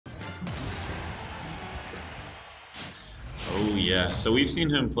Oh yeah, so we've seen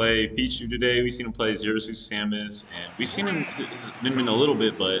him play Pichu today. We've seen him play Zero Suit Samus, and we've seen him Min Min a little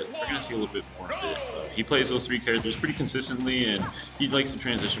bit, but we're gonna see a little bit more of it. He plays those three characters pretty consistently, and he likes to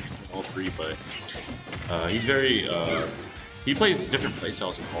transition between all three. But he's very he plays different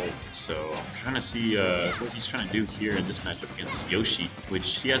playstyles with all of them. So I'm trying to see what he's trying to do here in this matchup against Yoshi,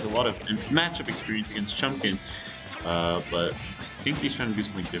 which he has a lot of matchup experience against Chumpkin, but I think he's trying to do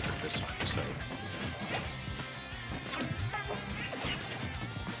something different this time. So.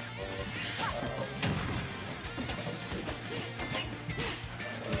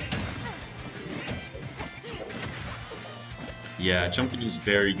 Yeah, Chumpkin is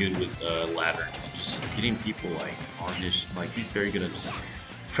very good with ladder, just getting people like on his, like he's very good at just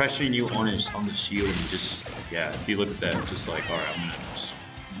pressuring you on the shield and just see, look at that, just like, all right, I'm gonna just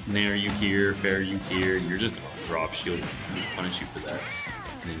nair you here, fair you here, and you're just gonna drop shield and punish you for that,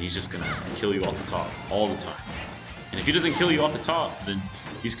 and then he's just gonna kill you off the top all the time. And if he doesn't kill you off the top, then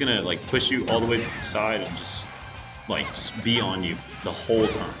he's gonna like push you all the way to the side and just be on you the whole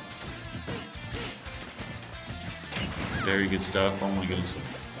time. Very good stuff. Oh my goodness.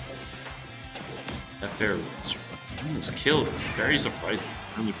 That fair was killed. Very surprising.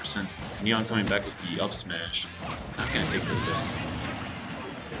 100%. Neon coming back with the up smash. Not gonna take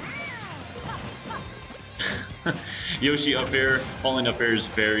that. Yoshi up air, falling up air is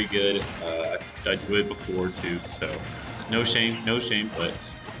very good. I do it before too, so no shame, but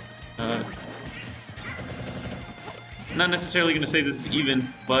not necessarily gonna say this is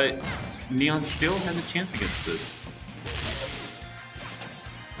even, but Neon still has a chance against this.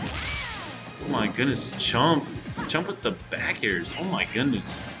 Oh my goodness, Chump with the back airs. Oh my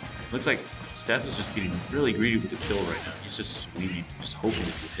goodness. Looks like Steph is just getting really greedy with the kill right now. He's just swinging, just hoping it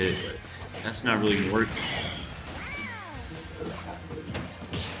will hit, but that's not really gonna work.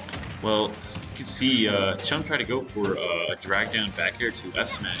 Well, you can see Chump tried to go for a drag down back air to F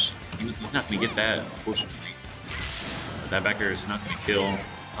smash. He's not gonna get that, unfortunately. That back air is not gonna kill.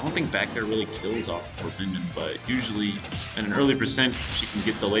 I don't think back air really kills off for Min Min, but usually at an early percent, if she can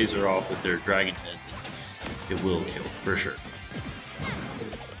get the laser off with their dragon head, then it will kill, for sure.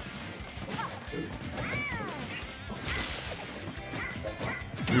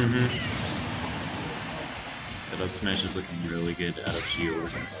 That up smash is looking really good out of shield.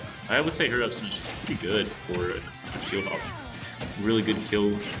 I would say her up smash is pretty good for a shield option. Really good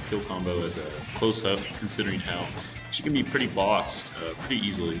kill combo as a close-up, considering how she can be pretty boxed pretty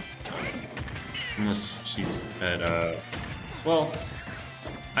easily, unless she's at, well,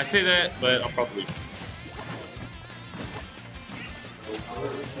 I say that, but I'll probably...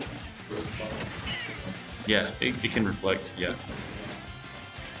 Yeah, it can reflect, yeah.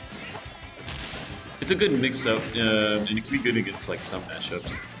 It's a good mix-up, and it can be good against like some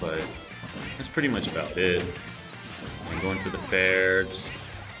matchups, but that's pretty much about it. And going for the fair, just...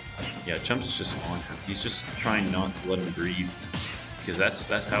 Yeah, Chump's just on him. He's just trying not to let him breathe, because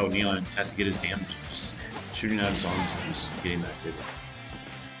that's how Neon has to get his damage. Just shooting out his arms and just getting that hit.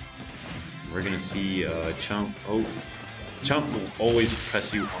 We're gonna see Chump. Oh, Chump will always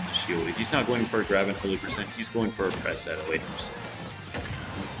press you on the shield. If he's not going for a grab at early percent, he's going for a press at a later percent.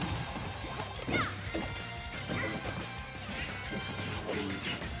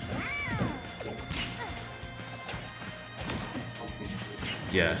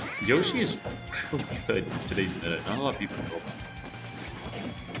 Yeah, Yoshi is really good in today's meta. Not a lot of people know about him.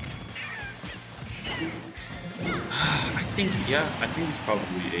 I think he's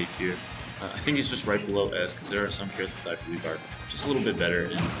probably A tier. I think he's just right below S, because there are some characters I believe are just a little bit better.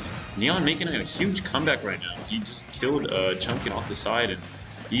 And Neon making a huge comeback right now. He just killed Chumpkin off the side, and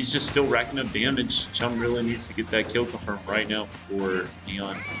he's just still racking up damage. Chum really needs to get that kill confirmed right now before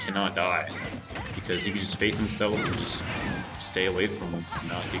Neon cannot die, because he can just space himself and just stay away from him and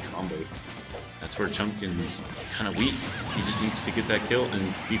not get comboed. That's where Chumpkin's kind of weak. He just needs to get that kill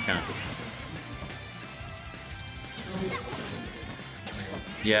and be countered.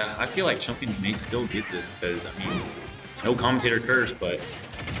 Yeah, I feel like Chumpkin may still get this, because, I mean, no commentator curse, but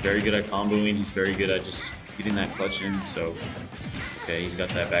he's very good at comboing. He's very good at just getting that clutch in, so... Okay, he's got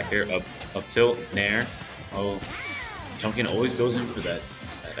that back air, up tilt, nair. Oh, Chumpkin always goes in for that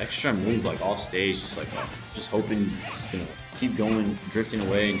extra move, like off stage, just hoping he's gonna keep going, drifting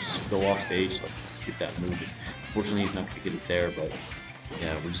away, and just go off stage, so just get that move. Unfortunately, he's not gonna get it there, but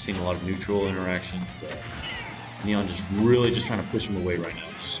yeah, we're just seeing a lot of neutral interactions. Neon just really just trying to push him away right now,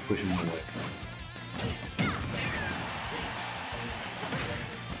 just push him away.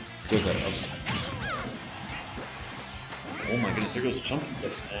 Goes that up smash. Oh my goodness, there goes Chumpkin's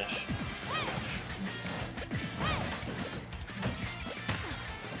up smash.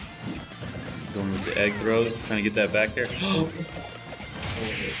 Going with the egg throws, trying to get that back air.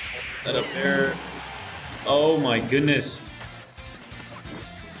 That up air. Oh my goodness.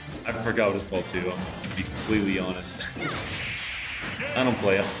 I forgot what it's called too, I'm gonna be completely honest. I don't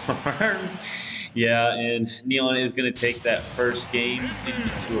play arms. Yeah, and Neon is going to take that first game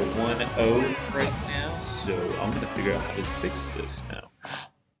into a 1-0 right now, so I'm going to figure out how to fix this now.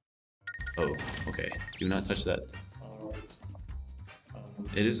 Oh, okay. Do not touch that.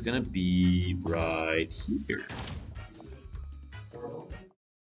 It is going to be right here.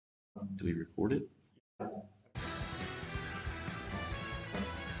 Do we record it?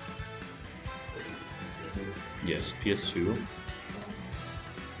 Yes, PS2.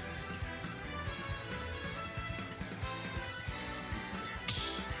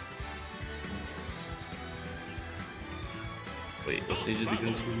 Wait, what stage is it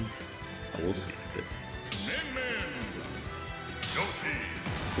going to? Oh, we'll see.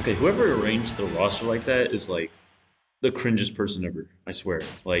 Okay, whoever arranged the roster like that is like the cringest person ever. I swear.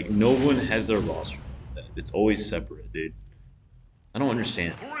 Like, no one has their roster like that. It's always separate, dude. I don't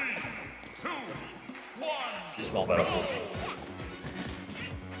understand. 3, 2, 1. Small battle.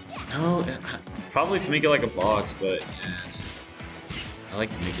 No, probably to make it like a box, but yeah, I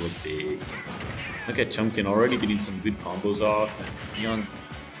like to make it look big. Look at Chumpkin already getting some good combos off, and Neon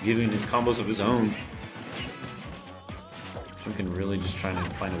giving his combos of his own. Chumpkin really just trying to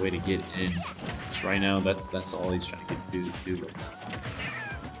find a way to get in. Just right now, that's all he's trying to do right now.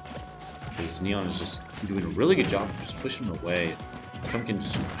 Because Neon is just doing a really good job of just pushing him away. Chumpkin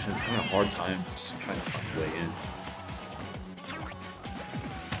just having a hard time just trying to find a way in.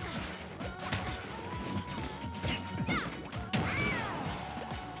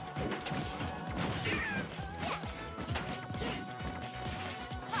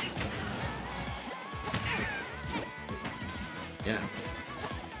 Yeah.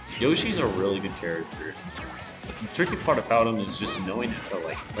 Yoshi's a really good character. The tricky part about him is just knowing how to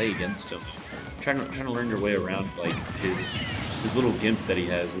like play against him. Trying to learn your way around like his little gimp that he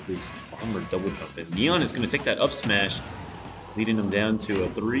has with his armor double jump. And Neon is gonna take that up smash, leading him down to a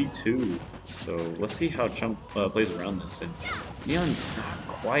 3-2. So let's see how Chump plays around this. And Neon's not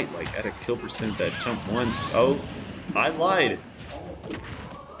quite like at a kill percent that Chump wants. Oh, I lied.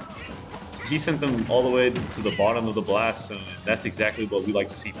 He sent them all the way to the bottom of the blast, so that's exactly what we like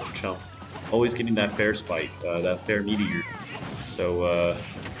to see from Chump. Always getting that fair spike, that fair meteor. So,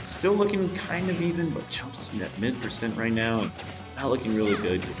 still looking kind of even, but Chump's at mid% right now, and not looking really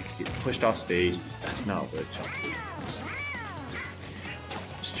good because he could get pushed off stage. That's not what Chump wants.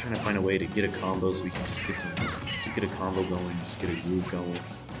 Just trying to find a way to get a combo so we can just get a combo going, just get a groove going.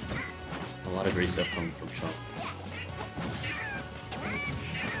 A lot of great stuff coming from Chump.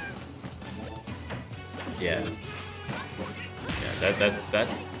 Yeah,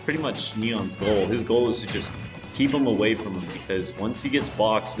 that's pretty much Neon's goal. His goal is to just keep him away from him, because once he gets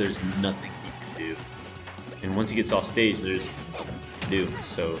boxed, there's nothing he can do. And once he gets off stage, there's nothing he can do.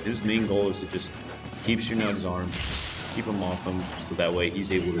 So his main goal is to just keep shooting out his arms, just keep him off him, so that way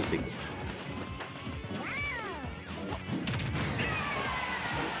he's able to take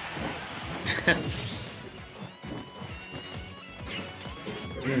the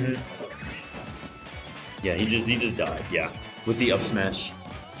Yeah, he just died. Yeah, with the up smash,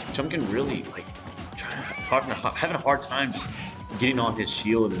 Chumpkin really like having a hard time just getting on his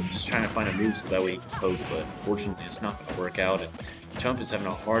shield and just trying to find a move so that way he can poke. But unfortunately, it's not going to work out, and Chump is having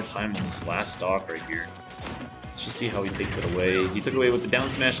a hard time in this last stock right here. Let's just see how he takes it away. He took it away with the down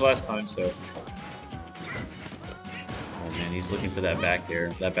smash last time, so. Oh man, he's looking for that back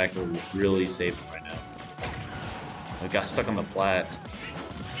air. That back air will really save him right now. I got stuck on the plat.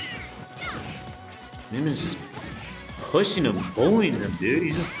 Mimin's just pushing him, bullying him, dude.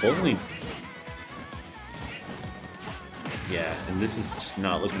 He's just bullying him. Yeah, and this is just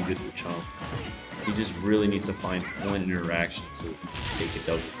not looking good for Chump. He just really needs to find one interaction so he can take a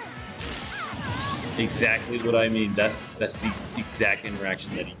double. Exactly what I mean. That's the exact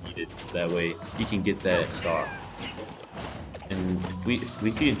interaction that he needed, so that way he can get that stock. And if we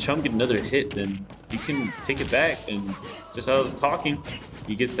see Chump get another hit, then he can take it back. And just as I was talking,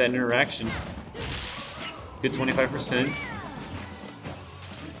 he gets that interaction. Good 25%.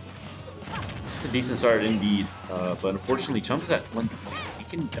 It's a decent start indeed, but unfortunately Chump is at 120. He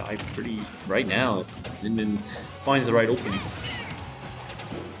can die pretty right now if Linden finds the right opening.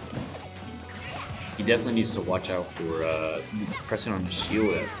 He definitely needs to watch out for pressing on his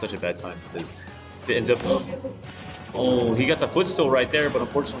shield at such a bad time, because if it ends up... Oh, he got the footstool right there, but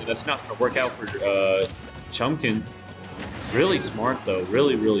unfortunately that's not going to work out for Chumpkin. Really smart though,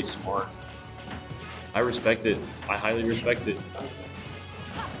 really smart. I respect it. I highly respect it.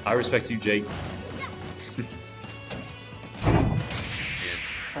 I respect you, Jake.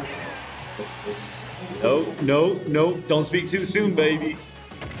 No, no, no, don't speak too soon, baby.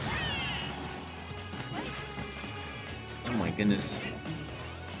 Oh my goodness.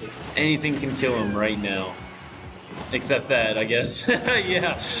 Anything can kill him right now. Except that, I guess.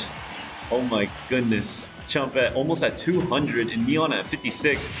 Yeah. Oh my goodness. Chump at almost at 200 and Neon at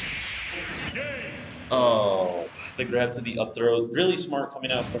 56. Oh, the grab to the up throw. Really smart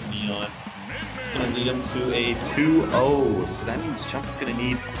coming out from Neon. It's going to lead him to a 2-0. So that means Chump is going to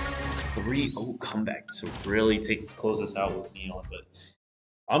need 3-0 comeback to really close this out with Neon. But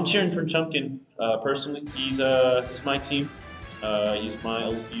I'm cheering for Chumpkin personally. He's my team. He's my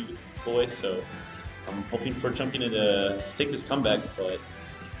LCU boy, so I'm hoping for Chumpkin to take this comeback. But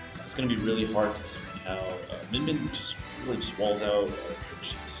it's going to be really hard considering how Min just really just walls out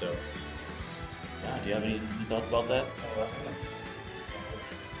Yoshi. So yeah, do you have any thoughts about that?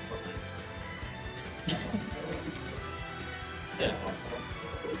 Yeah.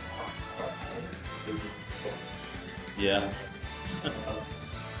 Yeah.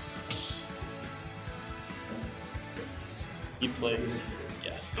 He plays.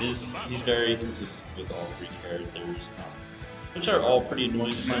 Yeah, he's very consistent with all three characters, which are all pretty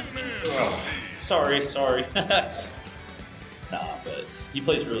annoying. Oh, sorry. Nah, but he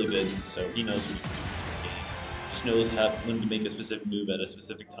plays really good, so he knows what he's doing in the game. Just knows when to make a specific move at a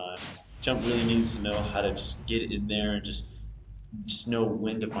specific time. Chump really needs to know how to just get in there and just know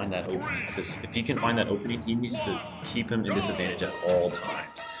when to find that opening. Because if he can find that opening, he needs to keep him in disadvantage at all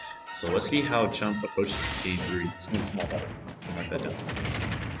times. So let's see how Chump approaches this game 3. It's going to be small battle. So mark that down.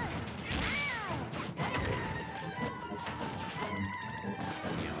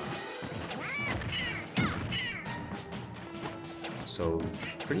 So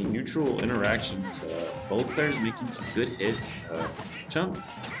pretty neutral interactions. Both players making some good hits. Chump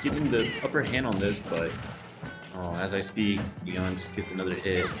getting the upper hand on this, but as I speak, Neon just gets another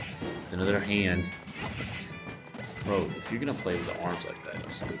hit with another hand. Bro, if you're gonna play with the arms like that,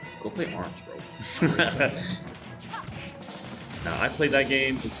 just go play arms, bro. Now, I played that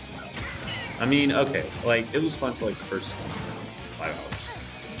game. I mean, okay, like it was fun for like the first 5 hours.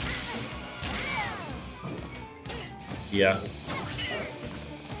 Yeah.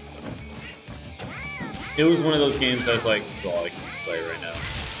 It was one of those games I was like, this is all I can play right now.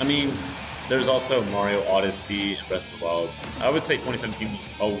 I mean, there's also Mario Odyssey and Breath of the Wild. I would say 2017 was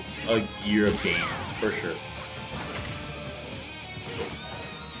a year of games, for sure.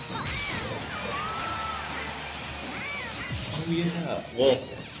 Oh yeah. Well,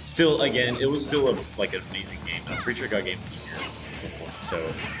 still, again, it was still like an amazing game. I'm pretty sure it got Game of the Year at some point,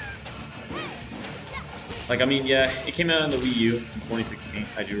 so... Like, I mean, yeah, it came out on the Wii U in 2016.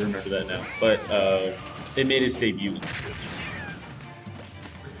 I do remember that now. But it made its debut in the Switch.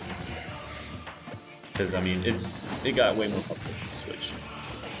 Because, I mean, it got way more popular on the Switch.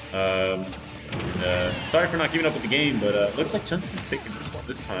 Sorry for not keeping up with the game, but looks like Chumpkin's taking this one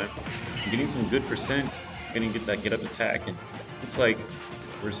this time. Getting some good percent, gonna get that get up attack, and looks like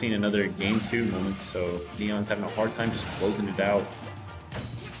we're seeing another Game 2 moment, so Neon's having a hard time just closing it out.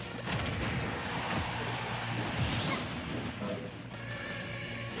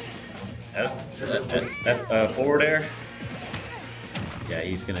 Forward air. Yeah,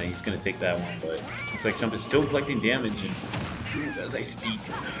 he's gonna take that one, but looks like Chump is still collecting damage, and as I speak,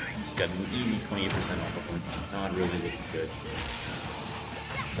 he's got an easy 28% off of him. Not really looking good.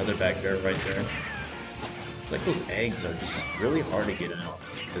 Another back air right there. It's like those eggs are just really hard to get out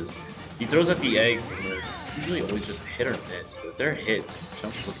because he throws out the eggs and they're usually always just hit or miss. But if they're hit,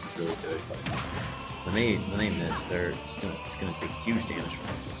 Chump is looking really good. But when they miss, it's gonna take huge damage from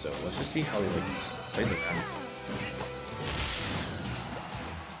them. So let's just see how he just plays around.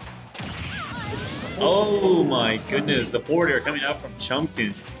 Oh my goodness, the forward air coming out from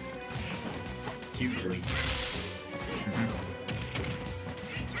Chumpkin. It's a huge lead.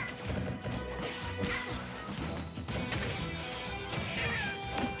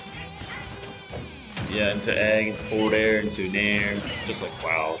 Yeah, into egg, into forward air, into nair. Just like,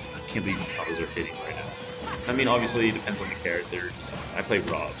 wow, I can't believe these combos are hitting right now. I mean, obviously, it depends on the character. So I play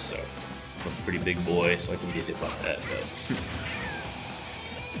Rob, so I'm a pretty big boy, so I can get hit by that. But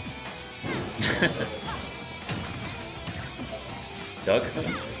Duck Hunt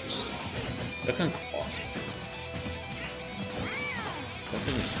first. Duck Hunt's awesome. Duck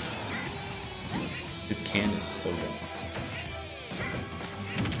Hunt is... His can is so good.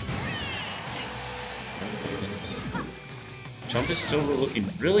 Chump is still looking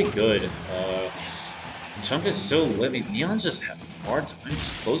really good. Chump is still living. Neon's just having a hard time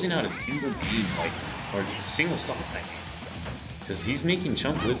just closing out a single game, or a single stop, I mean. Because he's making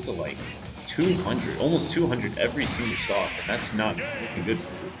Chump live to like 200, almost 200 every single stock, and that's not looking good for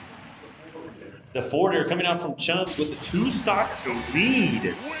him. The forwarder coming out from Chump with a 2-stock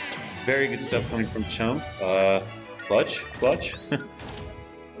lead. Very good stuff coming from Chump. Clutch.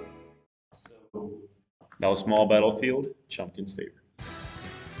 That was small battlefield. Chumpkin's favor.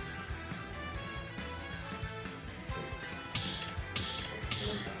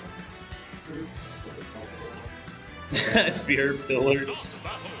 Spear pillar.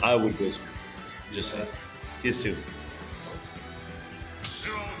 I would go spear. Just saying. His too.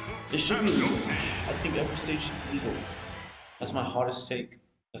 It should be legal. I think every stage should be legal. That's my hottest take.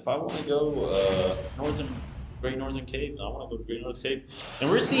 If I want to go Great Northern Cape, I want to go to Great Northern Cape. And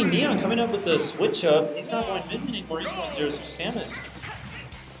we're seeing Neon coming up with the switch up. He's not going mid anymore. He's going 0-6 Samus.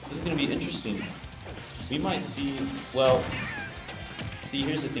 This is going to be interesting. We might see. Well, see,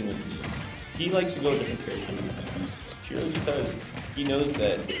 here's the thing with Neon. He likes to go a different character than he uses, purely because he knows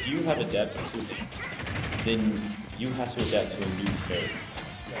that if you have adapted to him, then you have to adapt to a new character.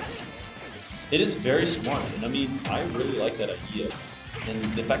 It is very smart, and I mean, I really like that idea. And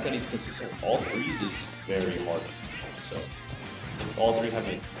the fact that he's consistent with all three is very hard. So, all three have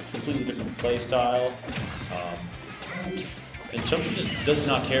a completely different play style. And Chumpkin just does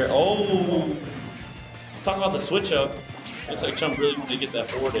not care. Oh! Talk about the switch up. Looks like Chump really wanted to get that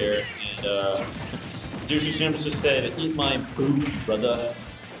forward air. And Zero Samus just said, "Eat my boot, brother."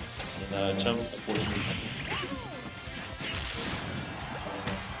 And Chump, unfortunately, had to.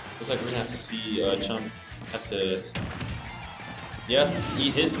 Looks like we're gonna have to see Chump have to. Yeah,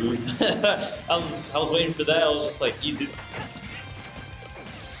 eat his boot. I was waiting for that. I was just like, eat his.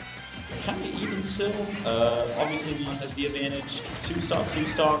 Kind of even still. Obviously, Neon has the advantage. It's two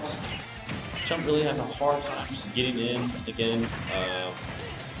stocks. Chump really having a hard time just getting in again.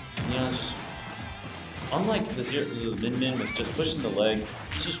 Just unlike the Min was just pushing the legs.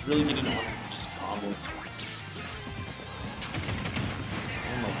 He's just really getting off and just comboing.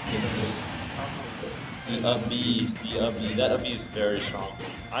 Oh my goodness. The up B. That up B is very strong.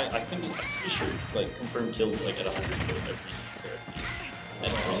 I think, I'm pretty sure, like, confirmed kills like at 100 for every single character. At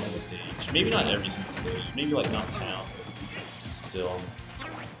every single stage. Maybe not every single stage. Maybe like not town, but still.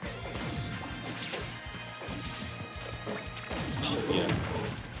 Yeah.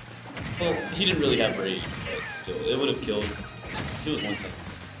 Well, he didn't really have rage, but still, it would have killed. He was 110.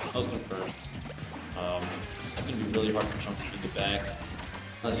 That was confirmed. It's gonna be really hard for Chump to get it back.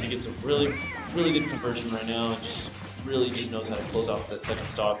 Unless he gets a really good conversion right now, and just knows how to close out the second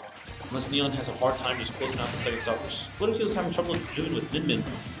stock. Unless Neon has a hard time just closing out the second stock, which what if he was having trouble doing with Min? You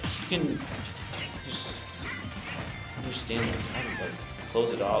can just understand that how to like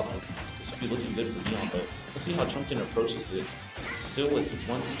close it out. This would be looking good for Neon, but let's see how Chumpkin approaches it. Still with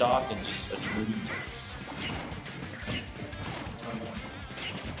one stock and just a true.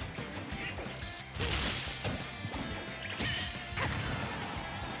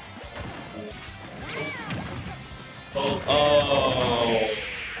 Oh.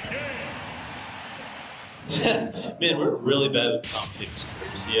 Man, we're really bad with competition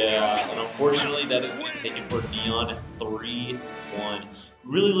scores. Yeah, and unfortunately that is going to take it for Neon 3-1.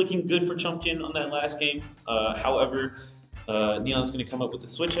 Really looking good for Chumpkin on that last game. However, Neon's going to come up with the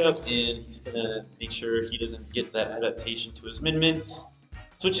switch up, and he's going to make sure he doesn't get that adaptation to his Min.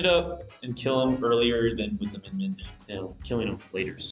 Switch it up and kill him earlier than with the Min, killing him later.